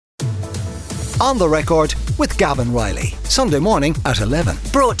On the Record with Gavin Riley. Sunday morning at 11.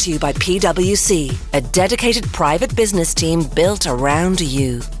 Brought to you by PwC, a dedicated private business team built around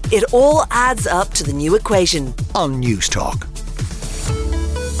you. It all adds up to the new equation. On News Talk.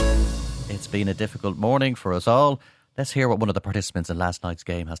 It's been a difficult morning for us all. Let's hear what one of the participants in last night's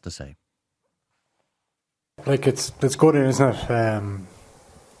game has to say. It's good, isn't it?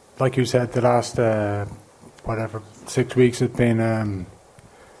 Like you said, the last 6 weeks has been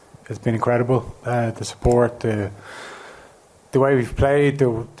incredible. The support, the way we've played,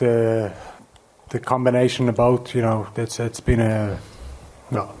 the combination of both. It's been a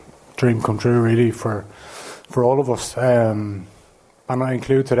dream come true, really, for all of us. And I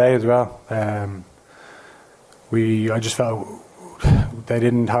include today as well. I just felt they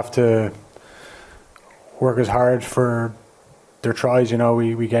didn't have to work as hard for their tries.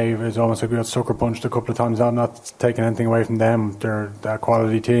 We gave, it's almost like we got sucker punched a couple of times. I'm not taking anything away from them. They're a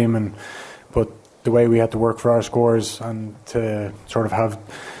quality team, but the way we had to work for our scores and to sort of have,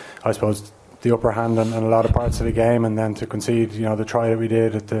 I suppose, the upper hand in a lot of parts of the game, and then to concede, the try that we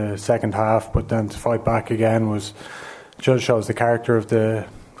did at the second half, but then to fight back again just shows the character of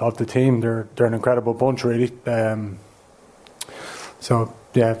the team. They're an incredible bunch, really. So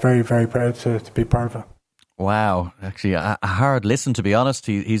yeah, very, very proud to be part of it. Wow, actually a hard listen, to be honest.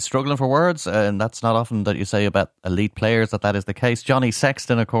 He's struggling for words, and that's not often that you say about elite players that is the case. Johnny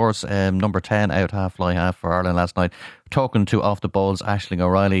Sexton, of course, number 10 out half, fly half for Ireland last night, talking to Off the Ball's Aisling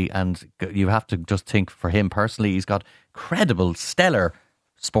O'Reilly, and you have to just think for him personally, he's got credible, stellar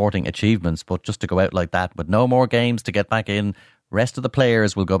sporting achievements, but just to go out like that with no more games to get back in, rest of the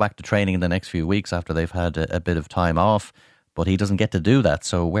players will go back to training in the next few weeks after they've had a bit of time off. But he doesn't get to do that.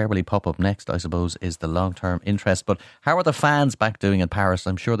 So where will he pop up next, I suppose, is the long-term interest. But how are the fans back doing in Paris?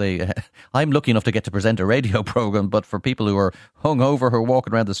 I'm sure I'm lucky enough to get to present a radio programme, but for people who are hungover, who are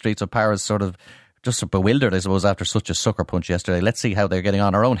walking around the streets of Paris sort of just bewildered, I suppose, after such a sucker punch yesterday. Let's see how they're getting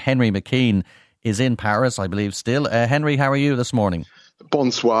on. Our own Henry McKean is in Paris, I believe, still. Henry, how are you this morning?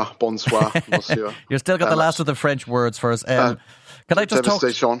 Bonsoir, monsieur. You've still got the last of the French words for us. Can I just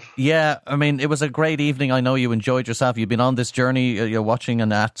talk? Yeah, I mean, it was a great evening. I know you enjoyed yourself. You've been on this journey. You're watching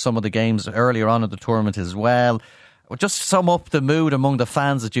and at some of the games earlier on in the tournament as well. Just sum up the mood among the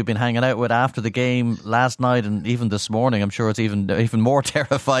fans that you've been hanging out with after the game last night and even this morning. I'm sure it's even more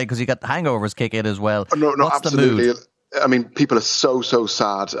terrifying because you got hangovers kick in as well. No, What's absolutely. The mood? I mean, people are so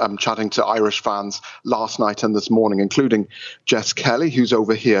sad. I'm chatting to Irish fans last night and this morning, including Jess Kelly, who's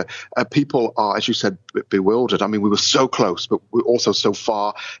over here. People are, as you said, bewildered. I mean, we were so close, but we're also so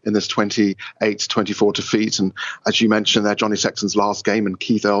far in this 28-24 defeat. And as you mentioned there, Johnny Sexton's last game and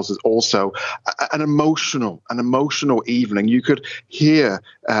Keith Earls is also an emotional evening. You could hear,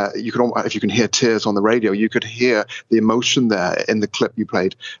 if you can hear tears on the radio, you could hear the emotion there in the clip you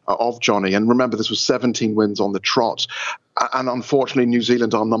played of Johnny. And remember, this was 17 wins on the trot. And unfortunately, New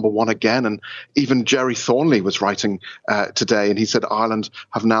Zealand are number one again. And even Jerry Thornley was writing today, and he said Ireland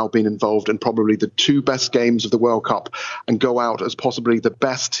have now been involved in probably the two best games of the World Cup and go out as possibly the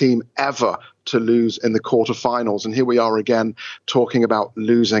best team ever to lose in the quarterfinals. And here we are again talking about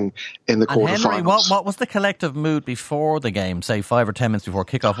losing in the quarterfinals. Henry, what was the collective mood before the game, say 5 or 10 minutes before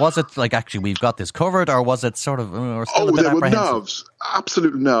kickoff? Was it like, actually, we've got this covered, or was it sort of still a bit there were apprehensive? nerves,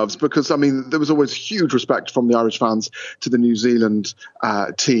 absolute nerves, because, I mean, there was always huge respect from the Irish fans to the New Zealand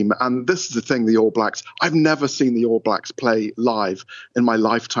team. And this is the thing, the All Blacks, I've never seen the All Blacks play live in my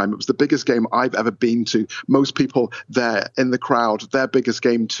lifetime. It was the biggest game I've ever been to. Most people there in the crowd, their biggest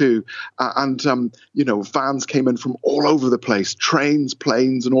game too. Fans came in from all over the place, trains,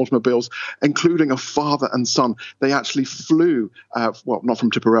 planes and automobiles, including a father and son. They actually flew, not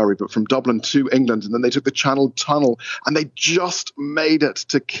from Tipperary, but from Dublin to England, and then they took the Channel Tunnel, and they just made it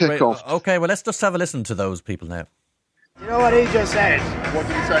to kick off. Okay, well, let's just have a listen to those people now. You know what he just said? What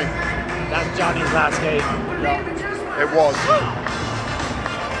did he say? That's Johnny's last game. Yeah, it was.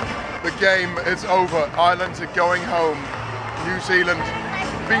 The game is over. Ireland are going home. New Zealand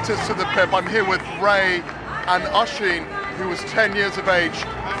beat us to the pip. I'm here with Ray and Oisín, who was 10 years of age,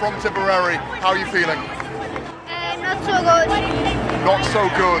 from Tipperary. How are you feeling? Not so good. Not so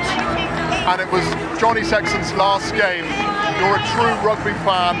good. And it was Johnny Sexton's last game. You're a true rugby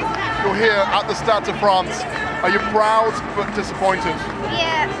fan. You're here at the Stade de France. Are you proud but disappointed?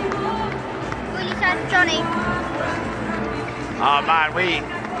 Yeah. Really sad, Johnny. Oh man,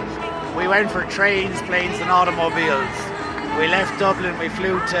 we went for trains, planes and automobiles. We left Dublin, we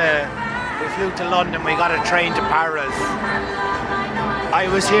flew to London, we got a train to Paris. I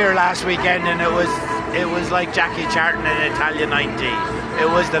was here last weekend and it was like Jackie Charlton in Italia 90. It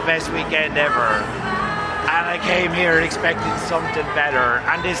was the best weekend ever. And I came here expecting something better,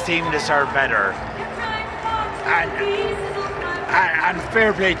 and this team deserved better. And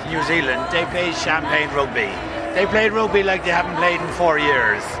fair play to New Zealand, they played champagne rugby. They played rugby like they haven't played in 4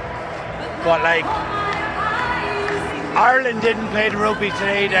 years. But like, Ireland didn't play the rugby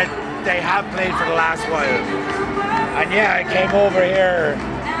today that they have played for the last while. And yeah, I came over here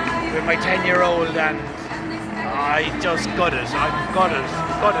with my 10-year-old and I just gutted. I'm gutted.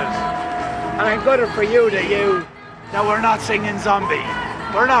 And I'm gutted for you that we're not singing Zombie.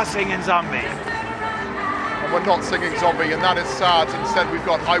 We're not singing Zombie. And we're not singing Zombie, and that is sad. Instead, we've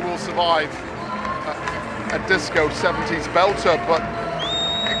got I Will Survive, a disco 70s belter, but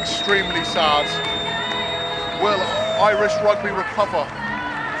extremely sad. Will Irish rugby recover?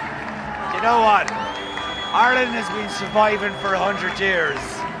 You know what? Ireland has been surviving for 100 years.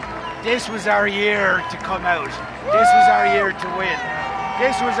 This was our year to come out. This was our year to win.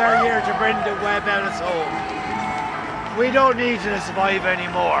 This was our year to bring the web out of home. We don't need to survive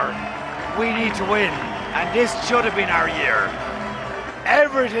anymore. We need to win. And this should have been our year.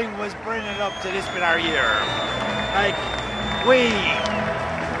 Everything was bringing up to this been our year. Like,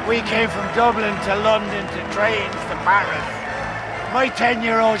 we came from Dublin to London to trains to Paris. My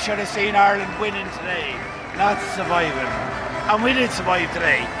 10-year-old should have seen Ireland winning today, not surviving. And we did survive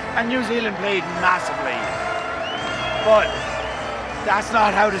today. And New Zealand played massively. But that's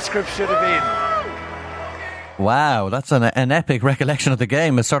not how the script should have been. Wow, that's an epic recollection of the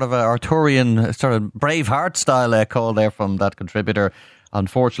game. A sort of an Arthurian, sort of Braveheart style call there from that contributor.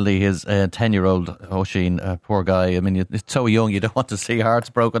 Unfortunately, his 10-year-old Oisín, poor guy. I mean, it's so young, you don't want to see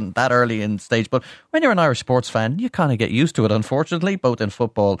hearts broken that early in stage. But when you're an Irish sports fan, you kind of get used to it, unfortunately, both in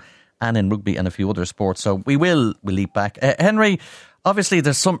football and in rugby and a few other sports. So we'll leap back. Henry, obviously,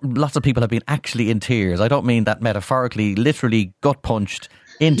 there's lots of people have been actually in tears. I don't mean that metaphorically, literally gut punched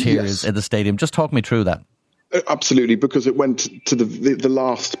in tears in the stadium. Just talk me through that. Absolutely, because it went to the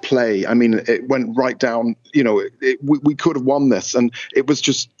last play. I mean, it went right down. You know, we could have won this, and it was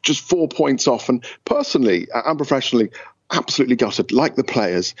just 4 points off. And personally and professionally, absolutely gutted, like the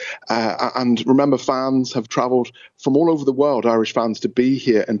players. And remember, fans have travelled from all over the world, Irish fans, to be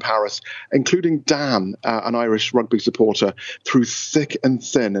here in Paris, including Dan, an Irish rugby supporter, through thick and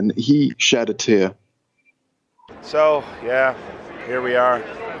thin, and he shed a tear. So, yeah, here we are.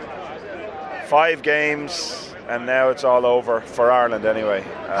 5 games, and now it's all over for Ireland anyway.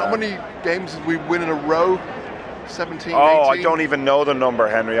 How many games did we win in a row? 17, 18? I don't even know the number,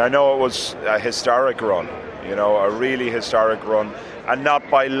 Henry. I know it was a historic run, you know, a really historic run. And not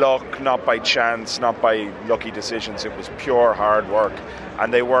by luck, not by chance, not by lucky decisions. It was pure hard work.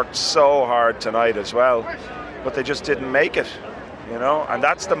 And they worked so hard tonight as well. But they just didn't make it, you know. And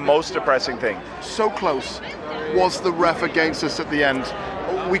that's the most depressing thing. So close was the ref against us at the end.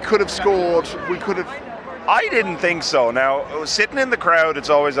 We could have scored. We could have. I didn't think so. Now, sitting in the crowd, it's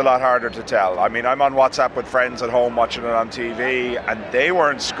always a lot harder to tell. I mean, I'm on WhatsApp with friends at home watching it on TV, and they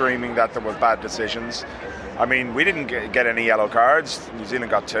weren't screaming that there were bad decisions. I mean, we didn't get any yellow cards. New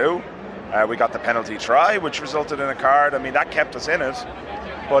Zealand got 2. We got the penalty try, which resulted in a card. I mean, that kept us in it,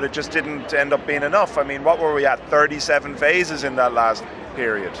 but it just didn't end up being enough. I mean, what were we at? 37 phases in that last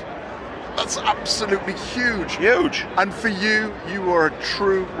period. That's absolutely huge. Huge. And for you, you are a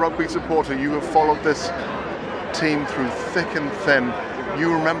true rugby supporter. You have followed this team through thick and thin.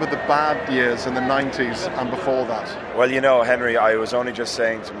 You remember the bad years in the 90s and before that. Well, you know, Henry, I was only just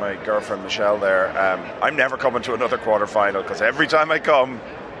saying to my girlfriend Michelle there, I'm never coming to another quarter-final because every time I come,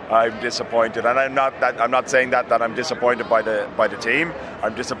 I'm disappointed. And I'm not saying that I'm disappointed by the team.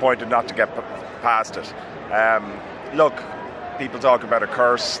 I'm disappointed not to get past it. Look, people talk about a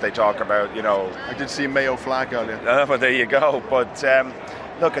curse. They talk about, you know... I did see a Mayo flag earlier. Well, there you go. But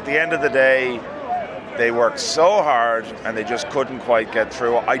look, at the end of the day, they worked so hard and they just couldn't quite get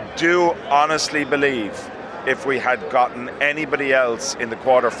through. I do honestly believe if we had gotten anybody else in the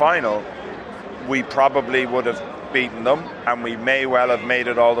quarter-final, we probably would have beaten them and we may well have made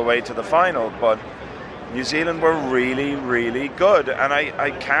it all the way to the final. But New Zealand were really, really good and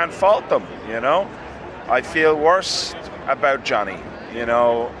I can't fault them, you know. I feel worse about Johnny, you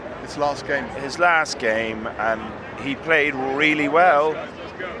know. His last game, and he played really well,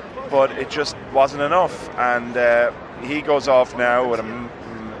 but it just wasn't enough. And he goes off now with a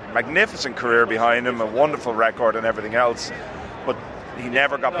magnificent career behind him, a wonderful record and everything else, but he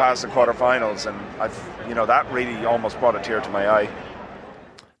never got past the quarterfinals, and that really almost brought a tear to my eye.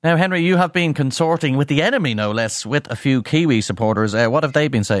 Now, Henry, you have been consorting with the enemy, no less, with a few Kiwi supporters. What have they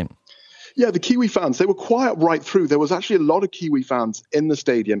been saying? Yeah, the Kiwi fans, they were quiet right through. There was actually a lot of Kiwi fans in the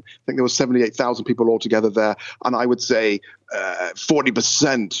stadium. I think there were 78,000 people altogether there. And I would say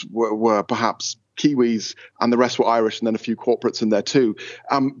 40% were perhaps Kiwis and the rest were Irish, and then a few corporates in there too.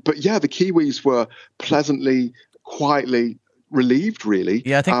 But yeah, the Kiwis were pleasantly, quietly relieved, really.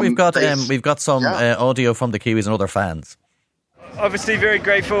 Yeah, I think we've got some audio from the Kiwis and other fans. Obviously very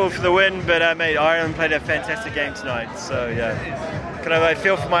grateful for the win, but mate, Ireland played a fantastic game tonight, so yeah. I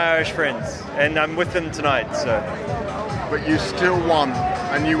feel for my Irish friends, and I'm with them tonight, so. But you still won,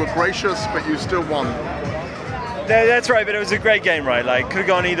 and you were gracious, but you still won. That's right, but it was a great game, right? Like, could have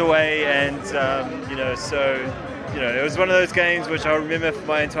gone either way, and it was one of those games which I'll remember for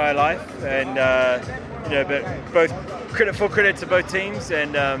my entire life, and but both full credit to both teams,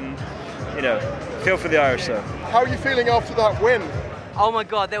 and feel for the Irish. So, how are you feeling after that win? Oh my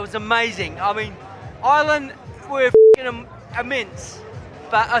God, that was amazing. I mean, Ireland were immense,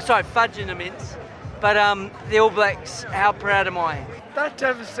 fudging immense. But the All Blacks, how proud am I? That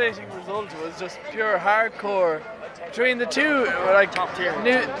devastating result was just pure hardcore. Between the two, like top tier.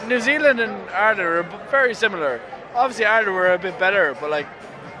 New Zealand and Ireland were very similar. Obviously Ireland were a bit better, but like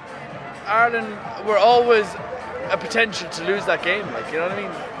Ireland were always a potential to lose that game. Like, you know what I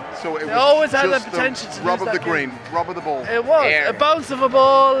mean? So it they was always had just that potential to rub lose of that the green, game. rub of the ball. It was a bounce of a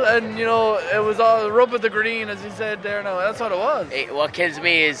ball, and it was all rub of the green, as you said there. Now that's what it was. What kills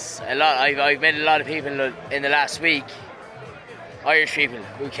me is I've met a lot of people in the last week, Irish people,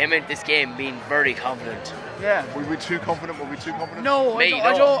 who came into this game being very confident. Yeah. Were we too confident? No,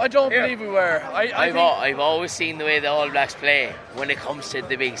 I don't believe we were. I've always seen the way the All Blacks play when it comes to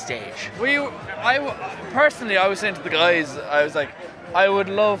the big stage. Personally, I was saying to the guys, I was like, I would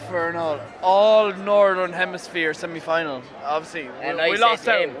love for an all Northern Hemisphere semi-final. Obviously, we lost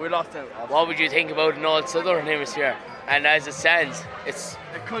out. Obviously. What would you think about an all Southern Hemisphere? And as it stands, it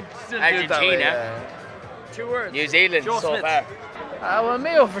could still Argentina, do that way, yeah. 2 words. New Zealand Joe so Smith. far. Well,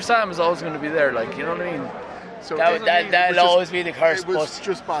 Mayo for Sam is always going to be there. Like, you know what I mean? So that'll always be the curse. It was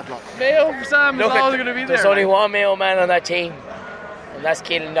just bad luck. Mayo for Sam is always going to be there. There's only one Mayo man on that team, and that's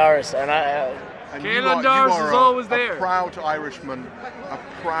Keelan Doris. And Keelan Doris is always there. A proud Irishman, a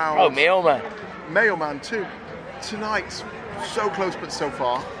proud Mayo man. Mayo man too. Tonight, so close but so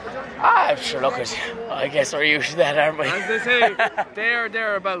far. Sure, look at. I guess we're used to that, aren't we? As they say,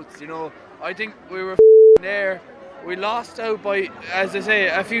 thereabouts. I think we were there. We lost out by, as they say,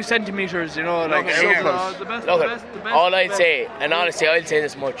 a few centimetres. Like so close. The best. All I'd say, and honestly, I'll say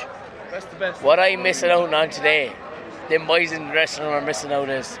this much. The best. What I'm missing out on today, them boys in the dressing room are missing out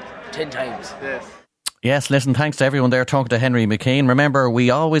is 10 times. Yes, listen, thanks to everyone there talking to Henry McKean. Remember, we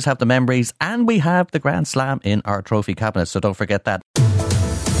always have the memories and we have the Grand Slam in our trophy cabinet, so don't forget that.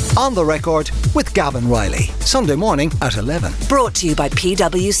 On the Record with Gavin Riley, Sunday morning at 11. Brought to you by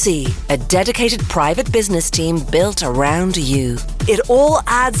PwC, a dedicated private business team built around you. It all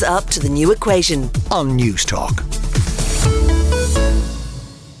adds up to the new equation On News Talk.